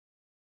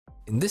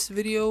In this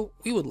video,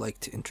 we would like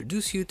to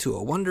introduce you to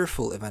a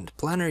wonderful event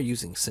planner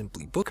using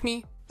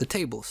SimplyBook.me, the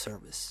table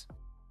service.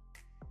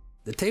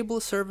 The table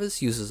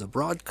service uses a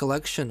broad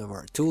collection of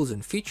our tools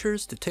and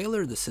features to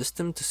tailor the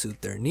system to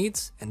suit their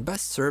needs and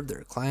best serve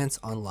their clients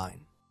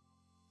online.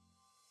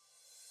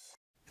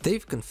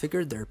 They've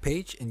configured their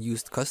page and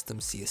used custom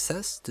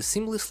CSS to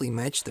seamlessly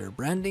match their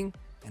branding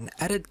and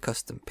added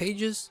custom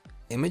pages,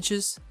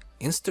 images,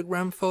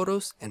 Instagram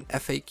photos, and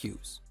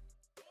FAQs.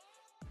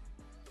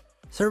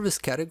 Service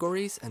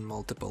categories and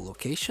multiple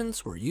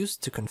locations were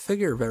used to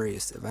configure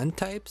various event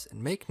types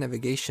and make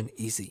navigation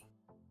easy.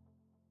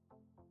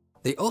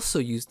 They also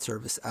used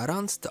service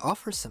add-ons to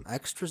offer some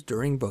extras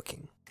during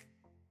booking.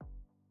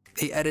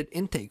 They added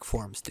intake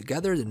forms to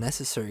gather the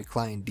necessary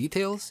client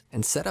details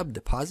and set up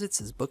deposits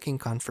as booking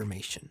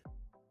confirmation.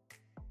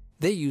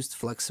 They used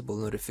flexible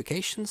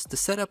notifications to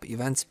set up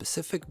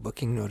event-specific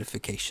booking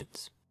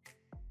notifications.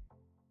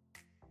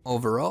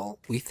 Overall,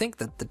 we think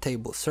that the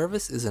table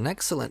service is an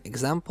excellent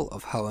example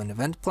of how an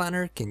event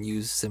planner can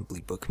use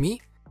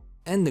SimplyBook.me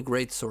and a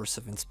great source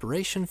of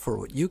inspiration for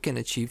what you can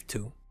achieve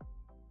too.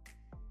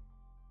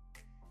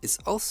 It's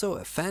also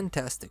a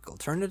fantastic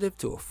alternative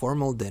to a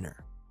formal dinner.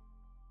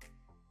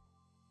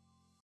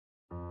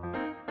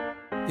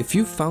 If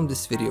you found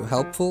this video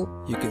helpful,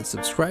 you can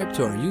subscribe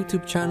to our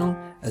YouTube channel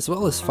as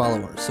well as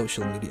follow our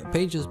social media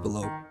pages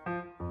below.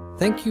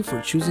 Thank you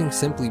for choosing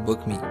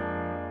SimplyBook.me.